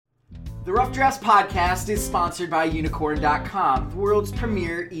The Rough Drafts podcast is sponsored by Unicorn.com, the world's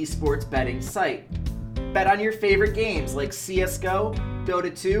premier esports betting site. Bet on your favorite games like CSGO,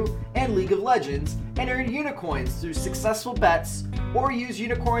 Dota 2, and League of Legends, and earn Unicoins through successful bets, or use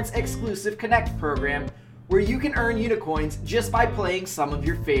Unicorn's exclusive Connect program, where you can earn Unicoins just by playing some of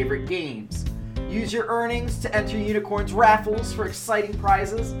your favorite games. Use your earnings to enter Unicorn's raffles for exciting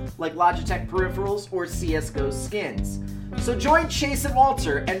prizes like Logitech peripherals or CSGO skins. So join Chase and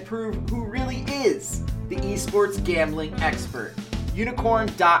Walter and prove who really is the esports gambling expert.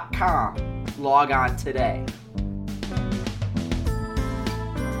 Unicorn.com. Log on today.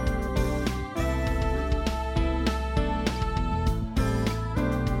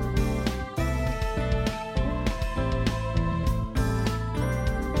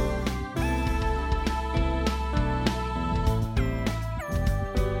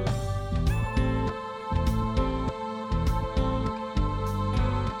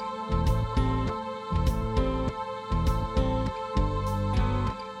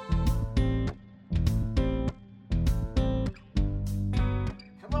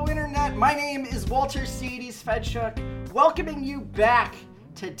 My name is Walter Ceades Fedchuk, welcoming you back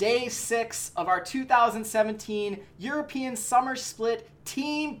to Day 6 of our 2017 European Summer Split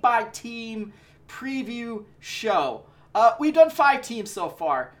team-by-team preview show. We've done 5 teams so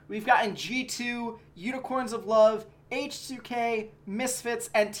far. We've gotten G2, Unicorns of Love, H2K,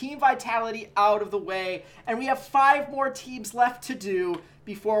 Misfits, and Team Vitality out of the way, and we have 5 more teams left to do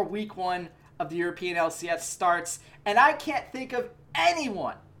before Week 1 of the European LCS starts, and I can't think of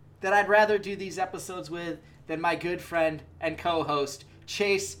anyone that I'd rather do these episodes with than my good friend and co-host,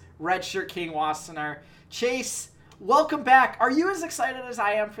 Chase Redshirt King Wassenaar. Chase, welcome back. Are you as excited as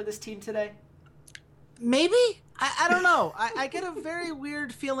I am for this team today? Maybe? I don't know. I get a very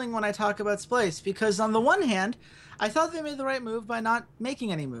weird feeling when I talk about Splyce, because on the one hand, I thought they made the right move by not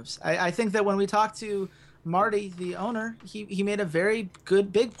making any moves. I think that when we talked to Marty, the owner, he made a very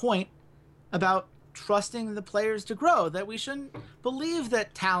good big point about trusting the players to grow, that we shouldn't believe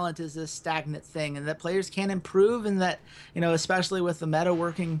that talent is a stagnant thing and that players can't improve, and that, especially with the meta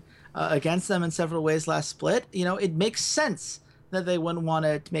working against them in several ways last split, it makes sense that they wouldn't want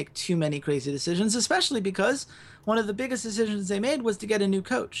to make too many crazy decisions, especially because one of the biggest decisions they made was to get a new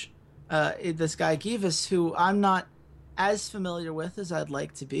coach. This guy Givas, who I'm not as familiar with as I'd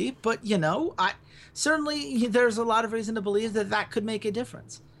like to be, but I certainly there's a lot of reason to believe that could make a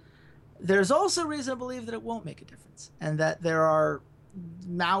difference. There's also reason to believe that it won't make a difference, and that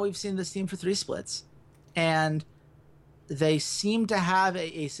now we've seen this team for 3 splits, and they seem to have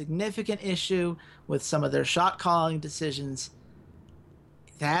a significant issue with some of their shot calling decisions.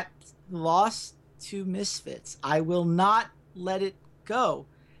 That loss to Misfits, I will not let it go.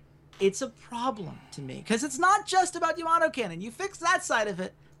 It's a problem to me, because it's not just about Yamato Cannon. You fix that side of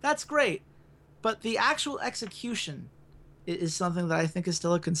it, that's great, but the actual execution is something that I think is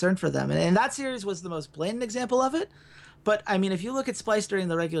still a concern for them. And that series was the most blatant example of it. But, if you look at Splyce during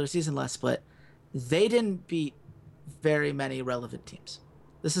the regular season last split, they didn't beat very many relevant teams.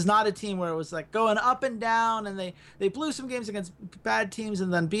 This is not a team where it was like going up and down and they blew some games against bad teams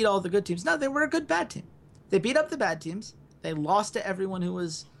and then beat all the good teams. No, they were a good bad team. They beat up the bad teams. They lost to everyone who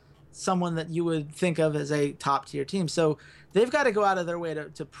was someone that you would think of as a top-tier team. So they've got to go out of their way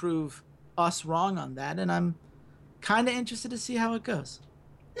to prove us wrong on that, and I'm kind of interested to see how it goes.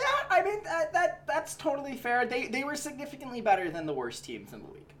 Yeah, that's totally fair. They were significantly better than the worst teams in the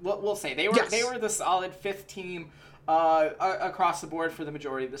league. We'll say they were the solid 5th team across the board for the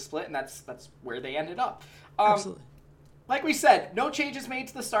majority of the split, and that's where they ended up. Absolutely. Like we said, no changes made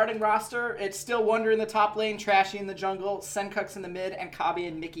to the starting roster. It's still Wunder in the top lane, Trashy in the jungle, Senkux in the mid, and Kabi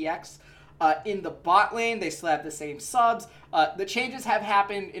and Mickey X in the bot lane. They still have the same subs. The changes have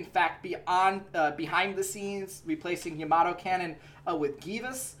happened, in fact, behind the scenes, replacing Yamato Cannon with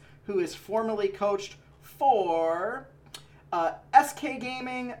Givas, who is formerly coached for SK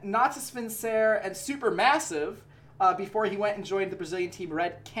Gaming, Natus Vincer, and Supermassive before he went and joined the Brazilian team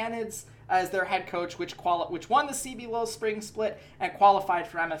Red Canids as their head coach, which won the CBLOL Spring Split and qualified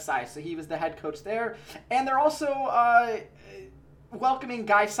for MSI. So he was the head coach there. And they're also welcoming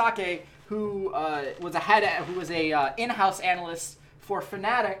Guy Sake, who was a in-house analyst for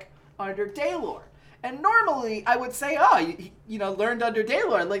Fnatic under Daylor. And normally I would say, learned under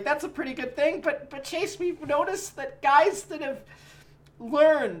Daylor, like that's a pretty good thing. But Chase, we've noticed that guys that have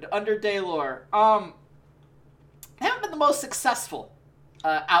learned under Daylor haven't been the most successful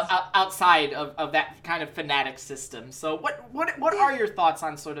outside of that kind of Fnatic system. So what are your thoughts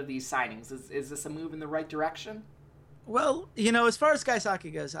on sort of these signings? Is this a move in the right direction? Well, as far as Guy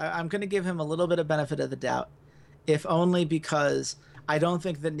Sake goes, I'm going to give him a little bit of benefit of the doubt, if only because I don't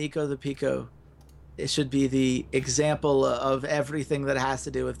think that Nico the Pico it should be the example of everything that has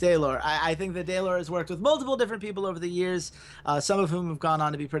to do with Daylor. I think that Daylor has worked with multiple different people over the years, some of whom have gone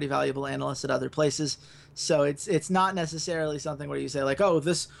on to be pretty valuable analysts at other places. So it's not necessarily something where you say like, oh,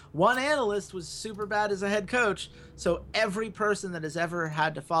 this one analyst was super bad as a head coach, so every person that has ever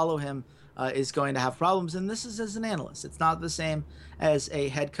had to follow him is going to have problems. And this is as an analyst. It's not the same as a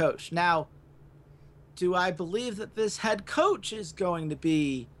head coach. Now, do I believe that this head coach is going to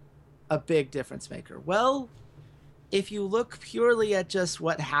be a big difference maker? Well, if you look purely at just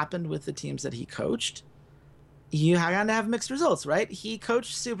what happened with the teams that he coached, you kind of have mixed results, right? He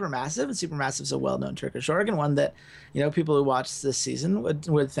coached Supermassive, and Supermassive's a well-known Turkish org, and one that, people who watched this season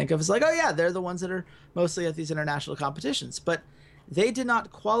would think of as like, oh yeah, they're the ones that are mostly at these international competitions. But they did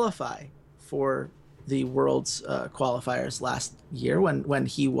not qualify for the World's qualifiers last year when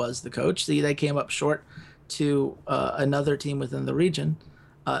he was the coach. They came up short to another team within the region.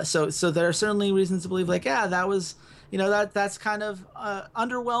 So there are certainly reasons to believe like, yeah, that was, that's kind of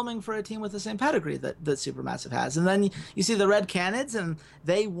underwhelming for a team with the same pedigree that Supermassive has. And then you see the Red Canids, and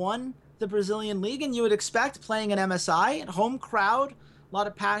they won the Brazilian League, and you would expect playing an MSI, home crowd, a lot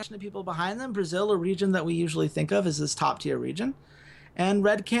of passionate people behind them. Brazil, a region that we usually think of as this top tier region. And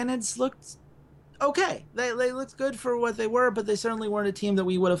Red Canids looked okay. They looked good for what they were, but they certainly weren't a team that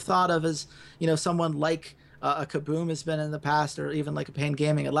we would have thought of as, someone like a Kaboom has been in the past, or even like a Pain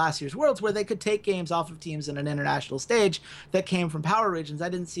Gaming at last year's Worlds, where they could take games off of teams in an international stage that came from power regions. I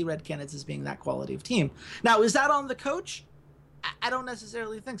didn't see Red Canids as being that quality of team. Now, is that on the coach? I don't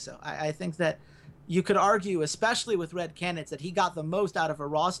necessarily think so. I think that you could argue, especially with Red Canids, that he got the most out of a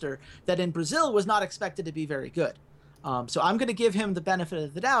roster that in Brazil was not expected to be very good. So I'm going to give him the benefit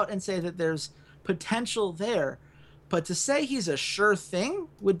of the doubt and say that there's potential there. But to say he's a sure thing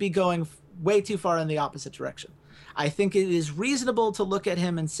would be going way too far in the opposite direction. I think it is reasonable to look at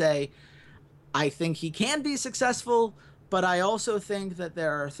him and say, I think he can be successful, but I also think that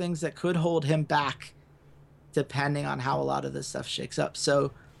there are things that could hold him back depending on how a lot of this stuff shakes up.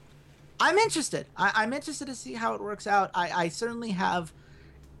 So I'm interested. I'm interested to see how it works out. I certainly have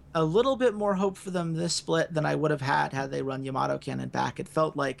a little bit more hope for them this split than I would have had they run Yamato Cannon back. It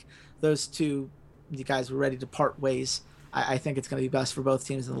felt like those two you guys were ready to part ways. I think it's going to be best for both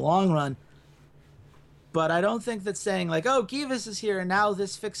teams in the long run. But I don't think that saying like, oh, Givas is here and now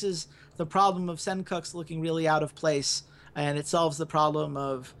this fixes the problem of Senkux looking really out of place, and it solves the problem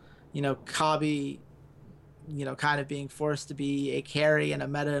of, Kabi, kind of being forced to be a carry in a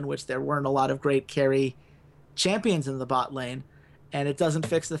meta in which there weren't a lot of great carry champions in the bot lane. And it doesn't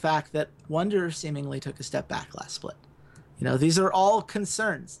fix the fact that Wonder seemingly took a step back last split. These are all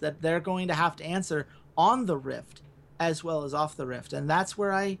concerns that they're going to have to answer on the Rift as well as off the Rift. And that's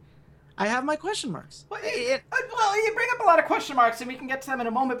where I have my question marks. Well, you bring up a lot of question marks, and we can get to them in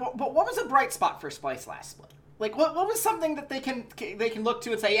a moment. But what was a bright spot for Splyce last split? Like, what was something that they can look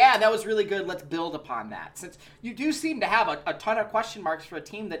to and say, yeah, that was really good, let's build upon that? Since you do seem to have a ton of question marks for a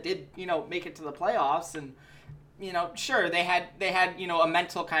team that did, make it to the playoffs, and, sure, they had a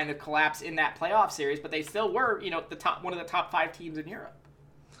mental kind of collapse in that playoff series, but they still were, one of the top 5 teams in Europe.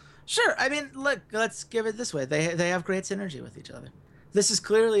 Sure. I mean, look, let's give it this way. They have great synergy with each other. This is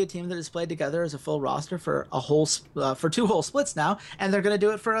clearly a team that has played together as a full roster for for 2 whole splits now, and they're going to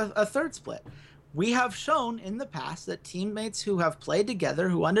do it for a third split. We have shown in the past that teammates who have played together,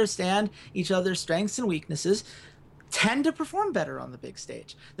 who understand each other's strengths and weaknesses, tend to perform better on the big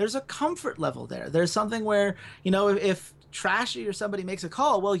stage. There's a comfort level there. There's something where, if Trashy or somebody makes a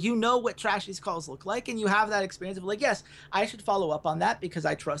call, well, what Trashy's calls look like, and you have that experience of like, yes, I should follow up on that because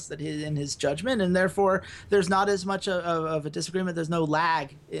I trust that in his judgment, and therefore there's not as much of a disagreement. There's no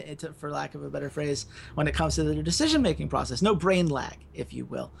lag, for lack of a better phrase, when it comes to the decision-making process. No brain lag, if you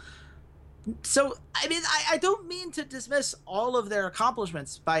will. So, I mean, I don't mean to dismiss all of their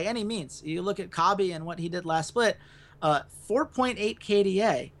accomplishments by any means. You look at Kabi and what he did last split, 4.8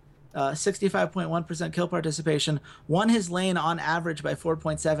 KDA, 65.1% kill participation, won his lane on average by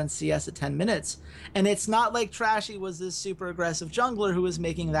 4.7 CS at 10 minutes. And it's not like Trashy was this super aggressive jungler who was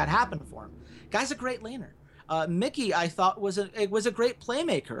making that happen for him. Guy's a great laner. Mickey, I thought, was a great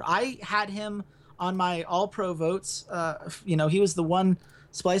playmaker. I had him on my all-pro votes. He was the one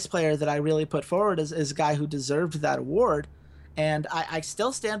Splyce player that I really put forward as a guy who deserved that award. And I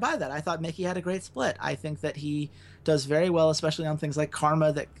still stand by that. I thought Mickey had a great split. I think that he does very well, especially on things like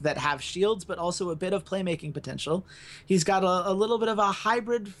Karma that have shields, but also a bit of playmaking potential. He's got a little bit of a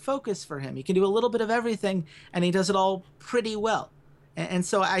hybrid focus for him. He can do a little bit of everything, and he does it all pretty well. And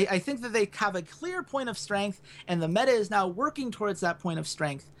so I think that they have a clear point of strength, and the meta is now working towards that point of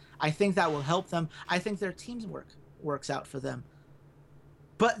strength. I think that will help them. I think their team's works out for them.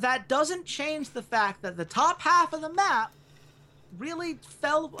 But that doesn't change the fact that the top half of the map really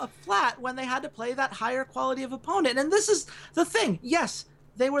fell flat when they had to play that higher quality of opponent. And this is the thing. Yes,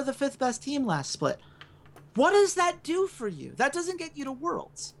 they were the 5th best team last split. What does that do for you? That doesn't get you to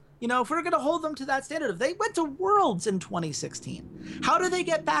Worlds. You know, if we're going to hold them to that standard, if they went to Worlds in 2016, how do they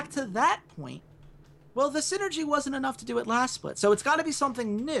get back to that point? Well, the synergy wasn't enough to do it last split. So it's got to be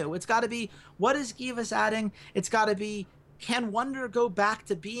something new. It's got to be, what is Givas adding? It's got to be, can Wunder go back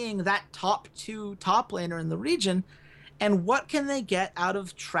to being that top 2 top laner in the region? And what can they get out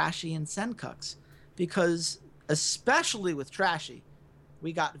of Trashy and Senkux? Because especially with Trashy,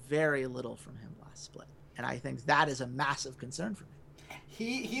 we got very little from him last split. And I think that is a massive concern for me.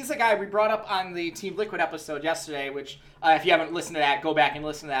 He's a guy we brought up on the Team Liquid episode yesterday, which if you haven't listened to that, go back and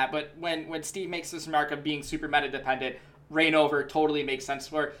listen to that. But when Steve makes this remark of being super meta dependent, Reignover totally makes sense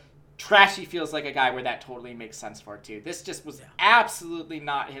for. Trashy feels like a guy where that totally makes sense for too. This just was absolutely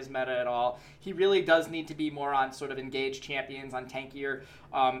not his meta at all. He really does need to be more on sort of engaged champions, on tankier,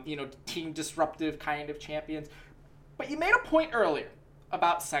 team disruptive kind of champions. But you made a point earlier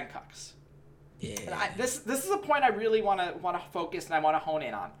about Senkux. Yeah. This is a point I really want to focus and I want to hone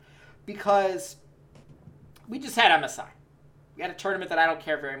in on, because we just had MSI. We had a tournament that I don't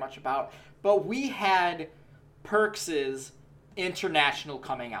care very much about, but we had Perks's international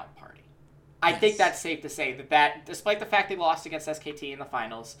coming out party. I think that's safe to say that despite the fact they lost against SKT in the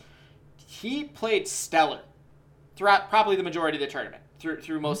finals, he played stellar throughout probably the majority of the tournament,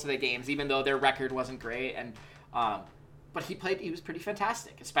 through most of the games, even though their record wasn't great. And but he was pretty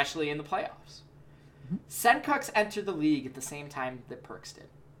fantastic, especially in the playoffs. Senkux entered the league at the same time that Perks did.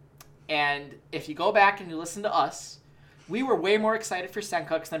 And if you go back and you listen to us, we were way more excited for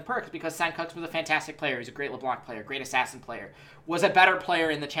Senkux than Perks, because Senkux was a fantastic player. He's a great LeBlanc player, great assassin player, was a better player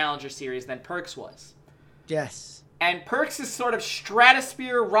in the Challenger Series than Perks was. Yes. And Perks is sort of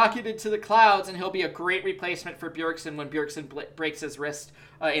stratosphere rocketed to the clouds, and he'll be a great replacement for Bjergsen when Bjergsen breaks his wrist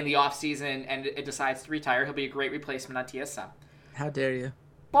in the offseason and it decides to retire. He'll be a great replacement on TSM. How dare you?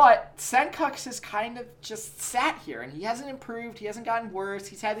 But Senkux has kind of just sat here, and he hasn't improved. He hasn't gotten worse.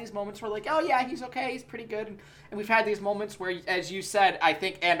 He's had these moments where, like, oh, yeah, he's okay. He's pretty good. And we've had these moments where, as you said, I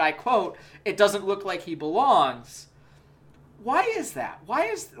think, and I quote, it doesn't look like he belongs. Why is that? Why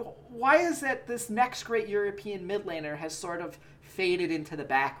is that this next great European mid laner has sort of faded into the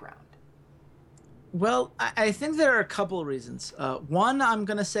background? Well, I think there are a couple of reasons. One, I'm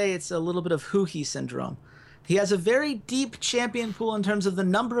going to say it's a little bit of Huhi syndrome. He has a very deep champion pool in terms of the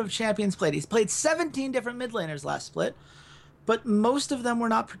number of champions played. He's played 17 different mid laners last split, but most of them were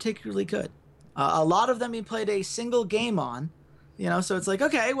not particularly good. A lot of them he played a single game on, so it's like,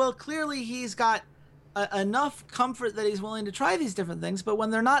 okay, well, clearly he's got enough comfort that he's willing to try these different things, but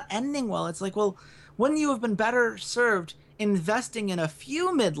when they're not ending well, it's like, well, wouldn't you have been better served investing in a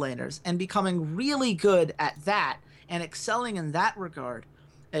few mid laners and becoming really good at that and excelling in that regard?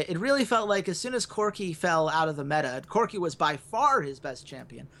 It really felt like as soon as Corki fell out of the meta, Corki was by far his best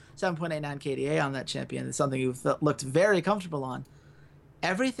champion. 7.89 KDA on that champion. It's something he looked very comfortable on.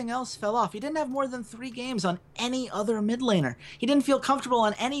 Everything else fell off. He didn't have more than 3 games on any other mid laner. He didn't feel comfortable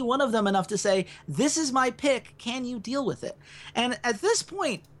on any one of them enough to say, this is my pick, can you deal with it? And at this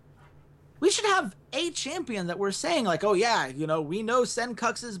point, we should have a champion that we're saying, like, oh yeah, we know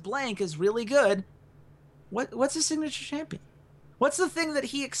Senkux's blank is really good. What's his signature champion? What's the thing that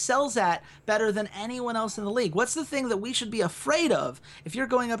he excels at better than anyone else in the league? What's the thing that we should be afraid of if you're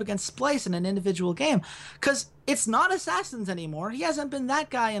going up against Splyce in an individual game? Because it's not Assassins anymore. He hasn't been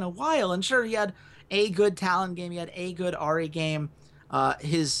that guy in a while. And sure, he had a good Talon game. He had a good Ahri game.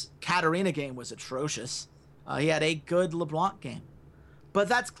 His Katarina game was atrocious. He had a good LeBlanc game. But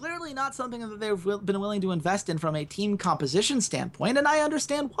that's clearly not something that they've been willing to invest in from a team composition standpoint, and I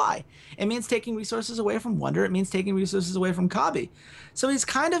understand why. It means taking resources away from Wunder. It means taking resources away from Kabi. So he's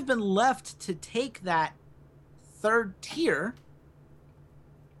kind of been left to take that third tier.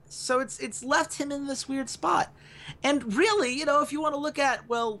 So it's left him in this weird spot. And really, if you want to look at,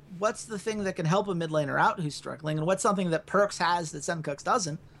 well, what's the thing that can help a mid laner out who's struggling, and what's something that Perks has that Senkux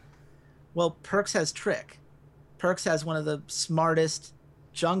doesn't? Well, Perks has Trick. Perks has one of the smartest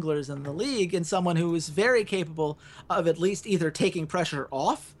junglers in the league, and someone who is very capable of at least either taking pressure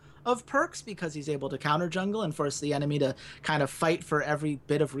off of Perks because he's able to counter jungle and force the enemy to kind of fight for every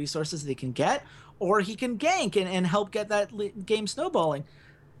bit of resources they can get, or he can gank and help get that game snowballing.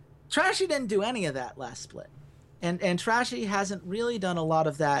 Trashy didn't do any of that last split, and Trashy hasn't really done a lot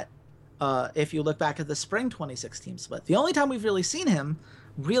of that if you look back at the spring 2016 split. The only time we've really seen him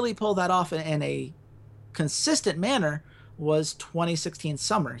really pull that off in a consistent manner was 2016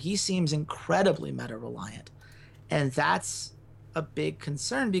 summer. He seems incredibly meta reliant, and that's a big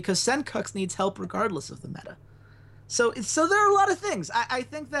concern because Senkux needs help regardless of the meta. So there are a lot of things. I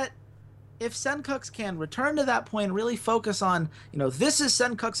think that if Senkux can return to that point and really focus on, this is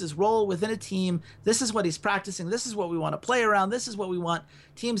Senkux's role within a team, this is what he's practicing, this is what we want to play around, this is what we want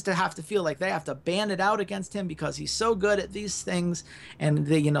teams to have to feel like they have to band it out against him because he's so good at these things, and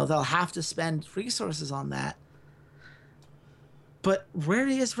they'll have to spend resources on that. But where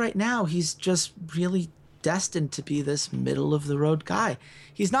he is right now, he's just really destined to be this middle of the road guy.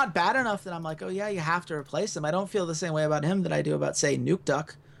 He's not bad enough that I'm like, oh yeah, you have to replace him. I don't feel the same way about him that I do about, say, Nuke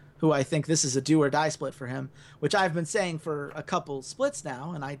Duck, who I think this is a do or die split for him, which I've been saying for a couple splits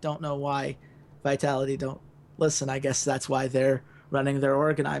now, and I don't know why Vitality don't listen. I guess that's why they're running their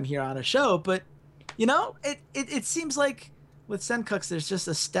org and I'm here on a show. But, it seems like with Senkux, there's just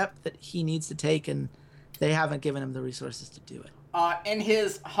a step that he needs to take, and they haven't given him the resources to do it. In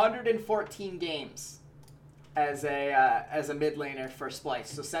his 114 games as a mid laner for Splyce,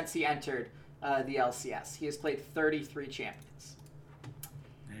 so since he entered the LCS, he has played 33 champions.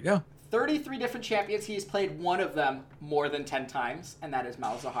 There you go. 33 different champions. He's played one of them more than 10 times, and that is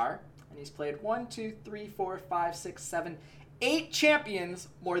Malzahar. And he's played 8 champions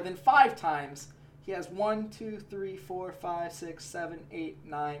more than 5 times. He has 11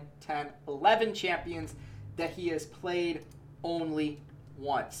 champions that he has played only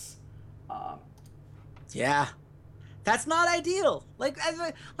once. Yeah. That's not ideal. Like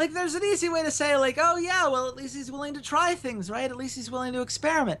there's an easy way to say, like, oh yeah, well, at least he's willing to try things, right? At least he's willing to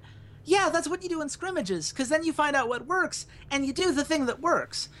experiment. Yeah, that's what you do in scrimmages, because then you find out what works, and you do the thing that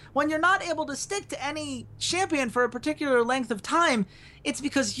works. When you're not able to stick to any champion for a particular length of time, it's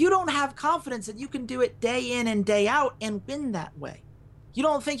because you don't have confidence that you can do it day in and day out and win that way. You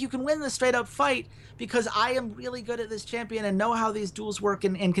don't think you can win the straight-up fight because I am really good at this champion and know how these duels work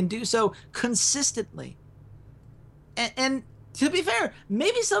and can do so consistently. And to be fair,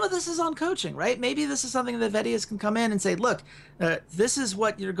 maybe some of this is on coaching, right? Maybe this is something that Vedius can come in and say, look, this is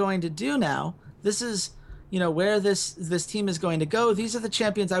what you're going to do now. This is, where this team is going to go. These are the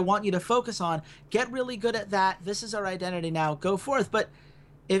champions I want you to focus on. Get really good at that. This is our identity now. Go forth. But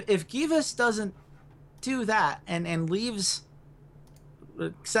if Givus doesn't do that and leaves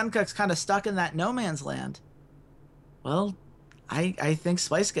Senkux kind of stuck in that no man's land, well, I think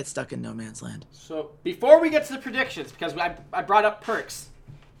Splyce gets stuck in no man's land. So before we get to the predictions, because I brought up Perkz,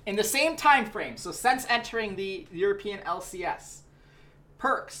 in the same time frame, so since entering the European LCS,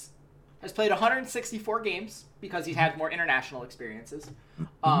 Perkz has played 164 games because he's had more international experiences.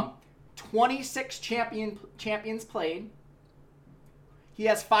 26 champions played. He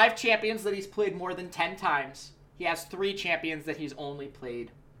has 5 champions that he's played more than 10 times. He has 3 champions that he's only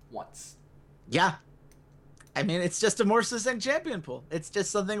played once. Yeah. I mean, it's just a more succinct champion pool. It's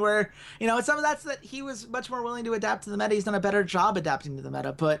just something where, it's something that he was much more willing to adapt to the meta. He's done a better job adapting to the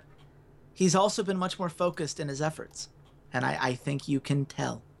meta, but he's also been much more focused in his efforts. And I think you can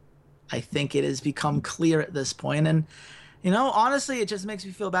tell. I think it has become clear at this point. And, honestly, it just makes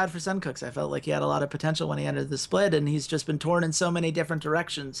me feel bad for Senkux. I felt like he had a lot of potential when he entered the split, and he's just been torn in so many different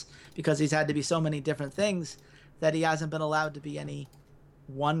directions because he's had to be so many different things that he hasn't been allowed to be any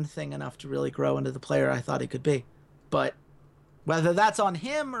one thing enough to really grow into the player I thought he could be. But whether that's on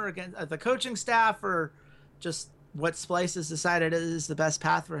him or against the coaching staff or just what Splyce has decided is the best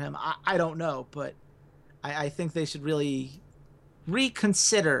path for him, I don't know. But I think they should really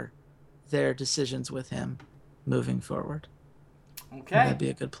reconsider their decisions with him moving forward. Okay. That'd be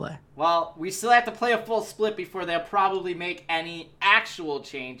a good play. Well, we still have to play a full split before they'll probably make any actual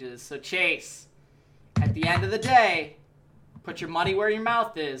changes. So Chase, at the end of the day, put your money where your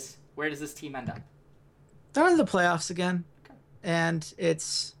mouth is. Where does this team end up? They're in the playoffs again. Okay. And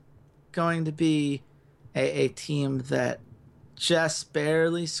it's going to be a team that just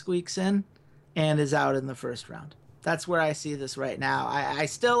barely squeaks in and is out in the first round. That's where I see this right now. I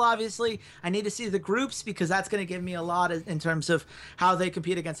still, obviously, I need to see the groups because that's going to give me a lot in terms of how they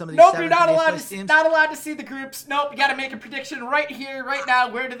compete against some of these Nope, you're not allowed to see the groups. Nope, you got to make a prediction right here, right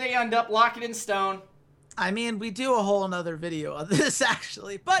now. Where do they end up? Lock it in stone. I mean, we do a whole nother video of this,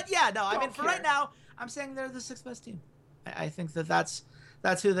 actually. But, yeah, no, I mean, for right now, I'm saying they're the 6th best team. I think that's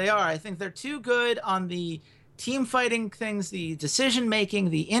who they are. I think they're too good on the team fighting things, the decision-making,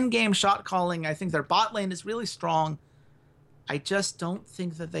 the in-game shot calling. I think their bot lane is really strong. I just don't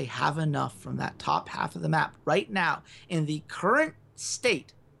think that they have enough from that top half of the map right now. In the current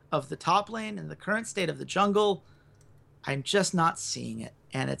state of the top lane, in the current state of the jungle, I'm just not seeing it.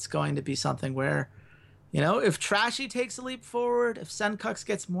 And it's going to be something where, if Trashy takes a leap forward, if Senkux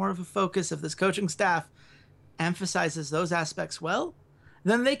gets more of a focus, if this coaching staff emphasizes those aspects well,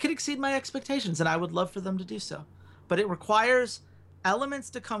 then they could exceed my expectations, and I would love for them to do so. but it requires elements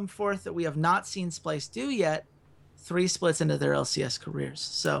to come forth that we have not seen Splyce do yet 3 splits into their LCS careers.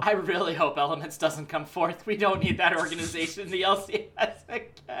 So I really hope Elements doesn't come forth. We don't need that organization in the LCS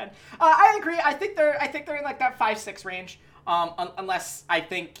again. I agree. I think they're in like that 5-6 range. Unless I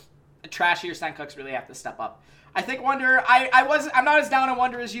think Trashy or Sencooks really have to step up. I think Wunder. I'm not as down on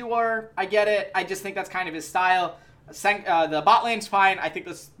Wunder as you are. I get it. I just think that's kind of his style. The bot lane's fine. I think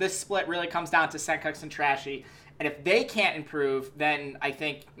this split really comes down to Sencooks and Trashy. And if they can't improve, then I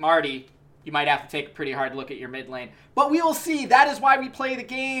think Marty, you might have to take a pretty hard look at your mid lane. But we will see. That is why we play the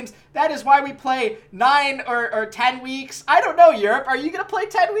games. That is why we play 9 or 10 weeks. I don't know, Europe. Are you going to play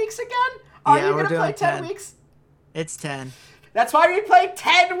 10 weeks again? Are you going to play 10 weeks? It's 10. That's why we play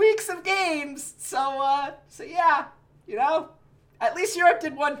 10 weeks of games. So yeah, you know, at least Europe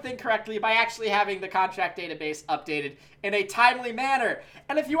did one thing correctly by actually having the contract database updated in a timely manner.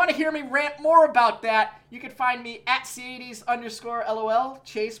 And if you want to hear me rant more about that, you can find me at C80s_LOL.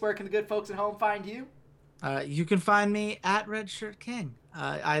 Chase, where can the good folks at home find you? You can find me at Redshirt King.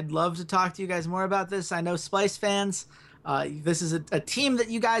 I'd love to talk to you guys more about this. I know Splyce fans, this is a team that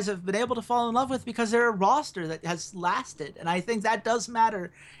you guys have been able to fall in love with because they're a roster that has lasted. And I think that does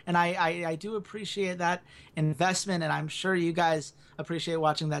matter. And I do appreciate that investment. And I'm sure you guys appreciate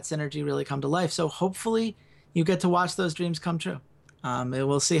watching that synergy really come to life. So hopefully you get to watch those dreams come true. And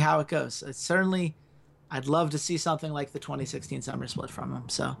we'll see how it goes. I'd love to see something like the 2016 Summer Split from them.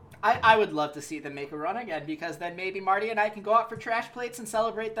 So I would love to see them make a run again, because then maybe Marty and I can go out for trash plates and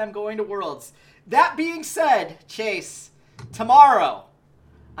celebrate them going to Worlds. That being said, Chase, tomorrow,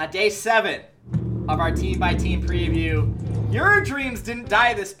 on day 7 of our team-by-team preview, your dreams didn't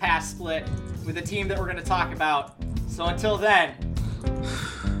die this past split with the team that we're going to talk about. So until then,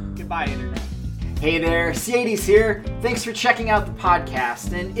 goodbye, Internet. Hey there, C80s here. Thanks for checking out the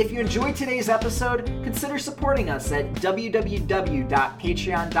podcast. And if you enjoyed today's episode, consider supporting us at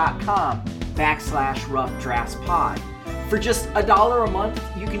www.patreon.com/roughdraftspod. For just $1 a month,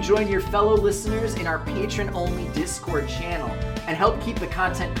 you can join your fellow listeners in our patron-only Discord channel and help keep the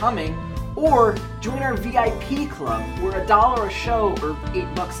content coming, or join our VIP club, where $1 a show or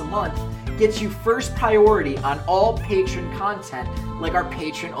 $8 a month gets you first priority on all patron content, like our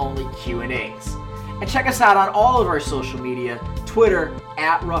patron-only Q&As. And check us out on all of our social media: Twitter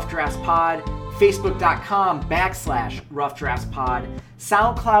 @RoughDraftsPod, Facebook.com/RoughDraftsPod,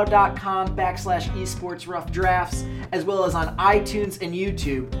 SoundCloud.com/esportsroughdrafts, as well as on iTunes and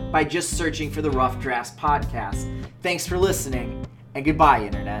YouTube by just searching for the Rough Drafts Podcast. Thanks for listening, and goodbye,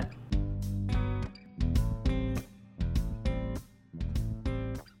 Internet.